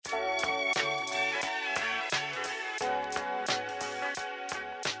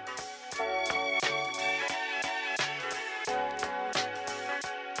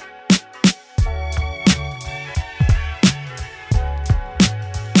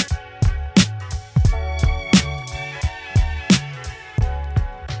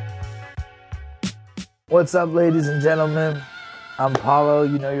What's up, ladies and gentlemen? I'm Paulo.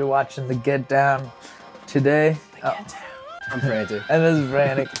 You know you're watching The Get Down. Today, I'm Frantic. and this is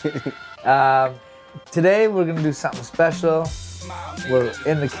Frantic. Today we're gonna do something special. We're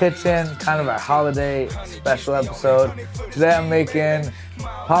in the kitchen, kind of our holiday special episode. Today I'm making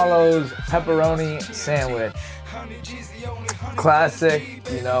Paulo's pepperoni sandwich. Classic,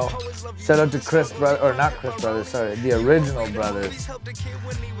 you know. Shout out to Chris Brothers, or not Chris Brothers, sorry, the original brothers.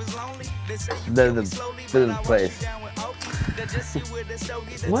 They're the place.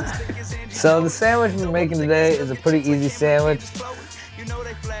 What? So the sandwich we're making today is a pretty easy sandwich.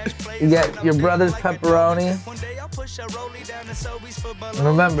 You get your brother's pepperoni. And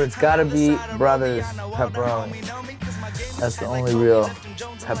remember, it's gotta be brother's pepperoni. That's the only real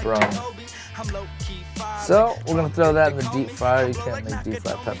pepperoni. So we're gonna throw that in the deep fryer. You can't make deep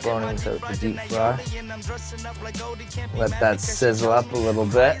fried pepperoni without the deep fry. Let that sizzle up a little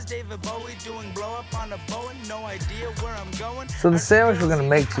bit. So the sandwich we're gonna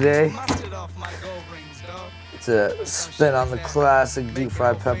make today, it's a spin on the classic deep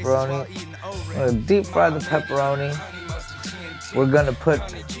fried pepperoni. We're gonna deep fry the pepperoni. We're gonna put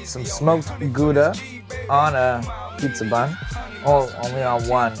some smoked Gouda on a pizza bun. Oh, only on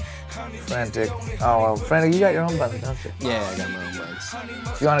one. Frantic. Oh, well, Frantic, you got your own bun, don't you? Yeah, I got my own buns.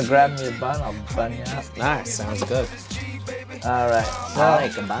 If you want to grab me a bun, I'll bun you up. Nice, sounds good. All right. So, I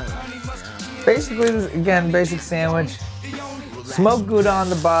like a bun. basically, this is, again, basic sandwich. Smoked Gouda on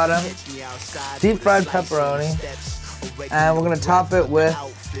the bottom. Deep fried pepperoni. And we're going to top it with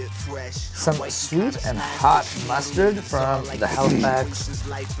some sweet and hot mustard from the Halifax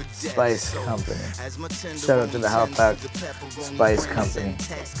Spice Company. Shout out to the Halifax Spice Company.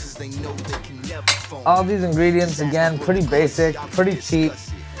 All these ingredients, again, pretty basic, pretty cheap,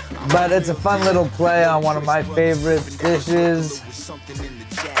 but it's a fun little play on one of my favorite dishes.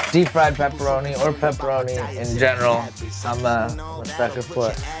 Deep fried pepperoni, or pepperoni in general. I'm a sucker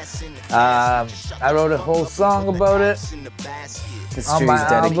for it. I wrote a whole song about it on my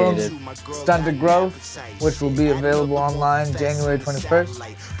album, Stunted Growth, which will be available online January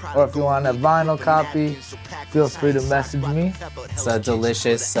 21st. Or if you want a vinyl copy, feel free to message me. It's a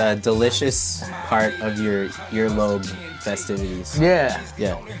delicious part of your earlobe festivities. Yeah.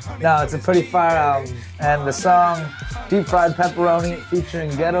 Yeah. No, it's a pretty fire album. And the song Deep Fried Pepperoni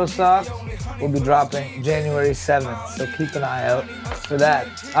featuring Ghetto Sauce will be dropping January 7th. So keep an eye out for that.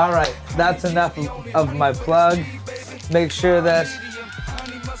 All right, that's enough of my plug. Make sure that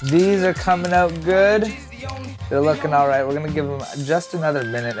these are coming out good. They're looking all right. We're gonna give them just another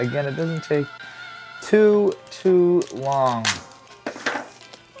minute. Again, it doesn't take too long.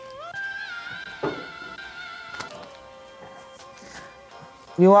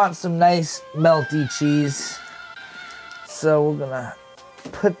 You want some nice melty cheese. So we're gonna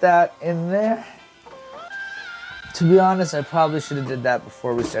put that in there. To be honest, I probably should have did that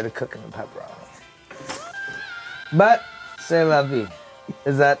before we started cooking the pepperoni. But, c'est la vie.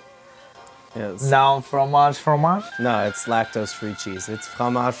 Is that now fromage? No, it's lactose-free cheese. It's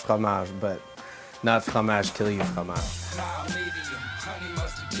fromage, but not fromage kill you fromage.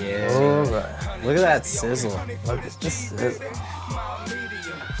 Yeah. All right. Look at that sizzle. Look at this sizzle.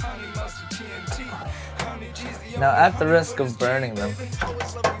 Now, at the risk of burning them,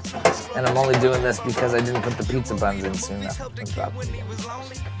 and I'm only doing this because I didn't put the pizza buns in soon enough.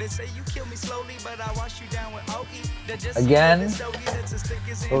 Again,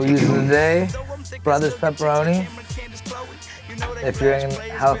 what we're using today, Brothers Pepperoni. If you're in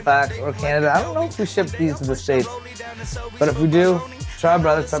Halifax or Canada, I don't know if we ship these to the States, but if we do, try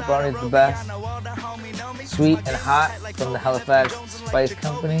Brothers Pepperoni, it's the best. Sweet and hot from the Halifax Spice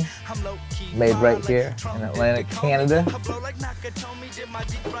Company, made right here in Atlantic, Canada.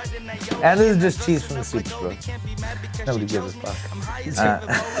 And this is just cheese from the superstore. Nobody gives a fuck.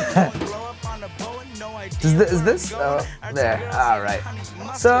 Is this? Oh, there. All right.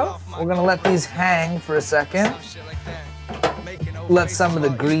 So we're gonna let these hang for a second. Let some of the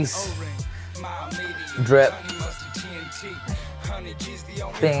grease drip.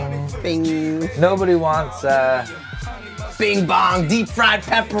 Bing. Bing. Nobody wants Bing bong deep fried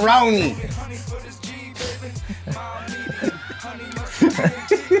pepperoni.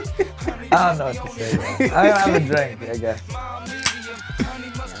 I don't know what to say. I'm gonna have a drink, I guess.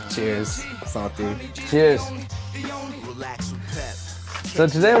 Cheers, salty. Cheers. So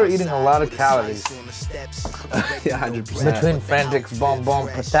today we're eating a lot of calories. Yeah, 100%. Between Frantic's bonbon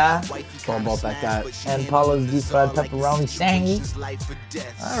pata Bonbon patate. and Paulo's deep fried pepperoni sangy.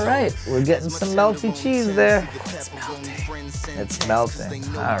 All right, we're getting some melty cheese there. It's melting.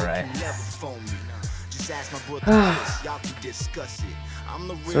 All right. So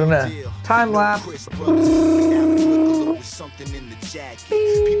we're gonna time lapse.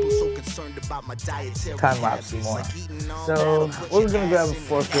 Time lapse more. So we're gonna grab a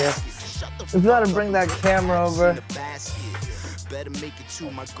fork here. We've got to bring that camera over.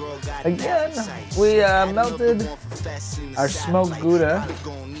 Again, we melted our smoked Gouda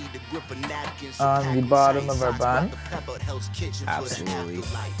on the bottom of our bun. Absolutely.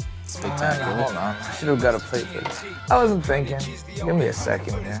 Hold on, I should have got a plate for this. I wasn't thinking. Give me a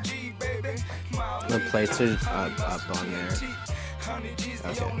second here. The plates are up on there.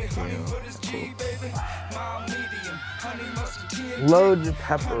 Okay, cool. Load your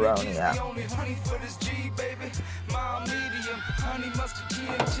pepperoni out.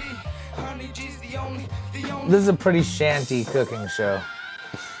 This is a pretty shanty cooking show.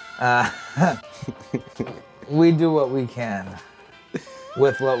 We do what we can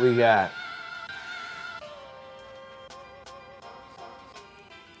with what we got.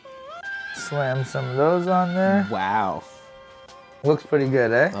 Slam some of those on there. Wow. Looks pretty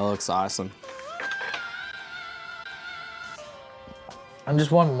good, eh? That looks awesome. And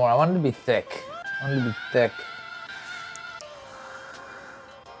just one more. I want it to be thick. I want it to be thick.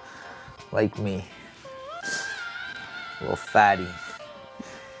 Like me. A little fatty.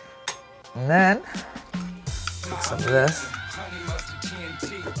 And then, take some of this.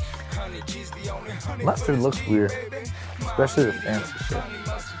 Mustard looks weird, especially the fancy shit.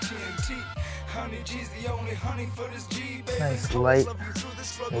 Nice light,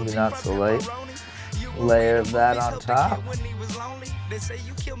 maybe not so light, layer of that on top.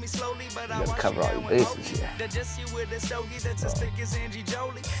 You gotta cover all your bases here.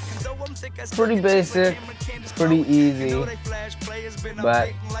 Pretty basic, pretty easy, but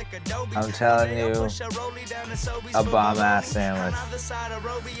I'm telling you, a bomb-ass sandwich.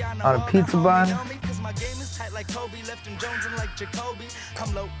 On a pizza bun,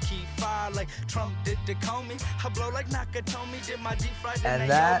 and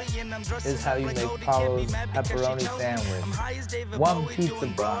that is how you make Paulo's pepperoni sandwich. One pizza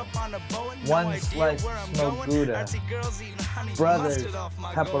bun, one slice of smoked Gouda, Brothers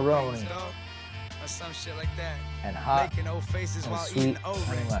pepperoni, and hot and sweet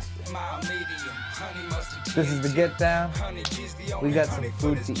honey mustard. This is the get down. We got some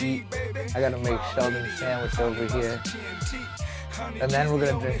food to eat. I gotta make Sheldon's sandwich over here. And then we're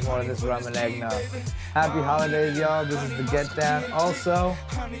gonna drink more of this rum and eggnog. Happy holidays, y'all. This is the get down. Also,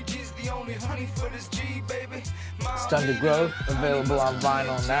 Stunned to Growth, available on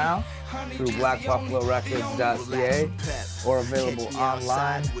vinyl now through blackbuffalorecords.ca or available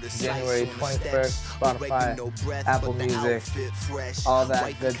online January 21st, Spotify, Apple Music, all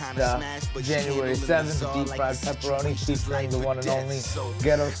that good stuff. January 7th, Deep Fried Pepperoni featuring the one and only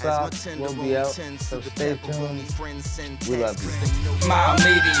Ghetto Sauce will be out, so stay tuned. We love you. My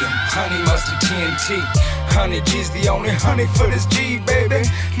medium, honey mustard TNT. Honey G's the only honey for this G, baby.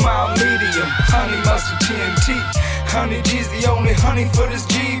 My medium, honey mustard TNT. Honey G's the only honey for this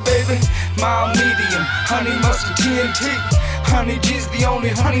G, baby. My medium, honey mustard TNT. Honey G's the only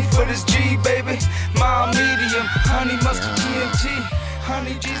honey for this G, baby. My medium, honey mustard TNT.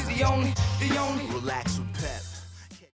 Honey G's the only. Relax.